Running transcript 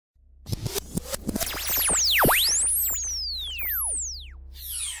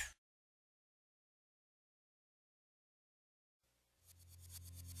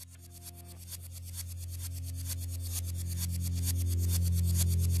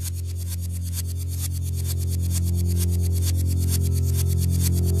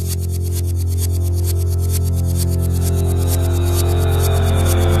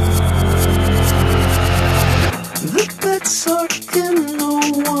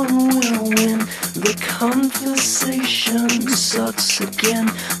conversation sucks again.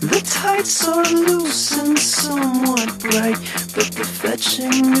 The tides are loose and somewhat bright, but the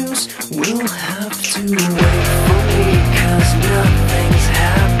fetching news will have to wait for me, 'cause nothing's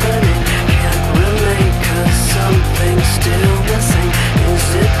happening. Can't relate 'cause something's still missing. Is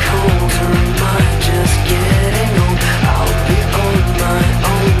it cold or am I just getting old? I'll be on my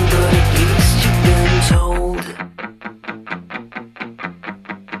own, but at least you've been told.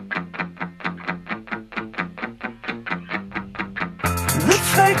 The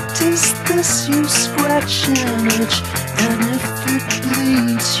fact is this, you scratch an itch, and if it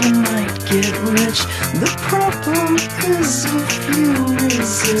bleeds you might get rich. The problem is if you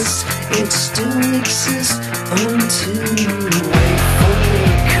resist, it still exists until you wait for me,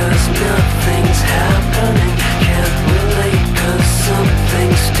 'cause nothing's happening. Can't relate 'cause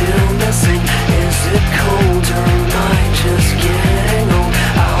something's still missing. Is it cold or am I just getting old?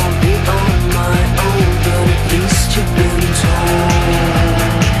 I'll be on my own, but at least you've been told.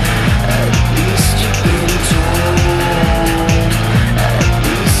 At least you've been told. At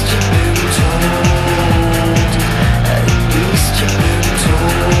least you've been told. At least you've been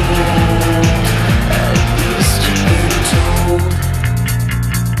told. At least you've been told.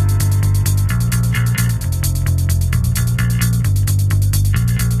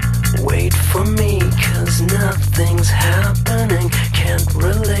 Wait for me, 'cause nothing's happening. Can't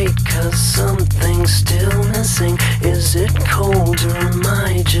relate 'cause something's still missing. Is it cold or am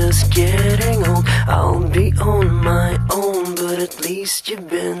I just getting old? I'll be on my own, but at least you've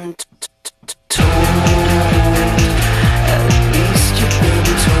been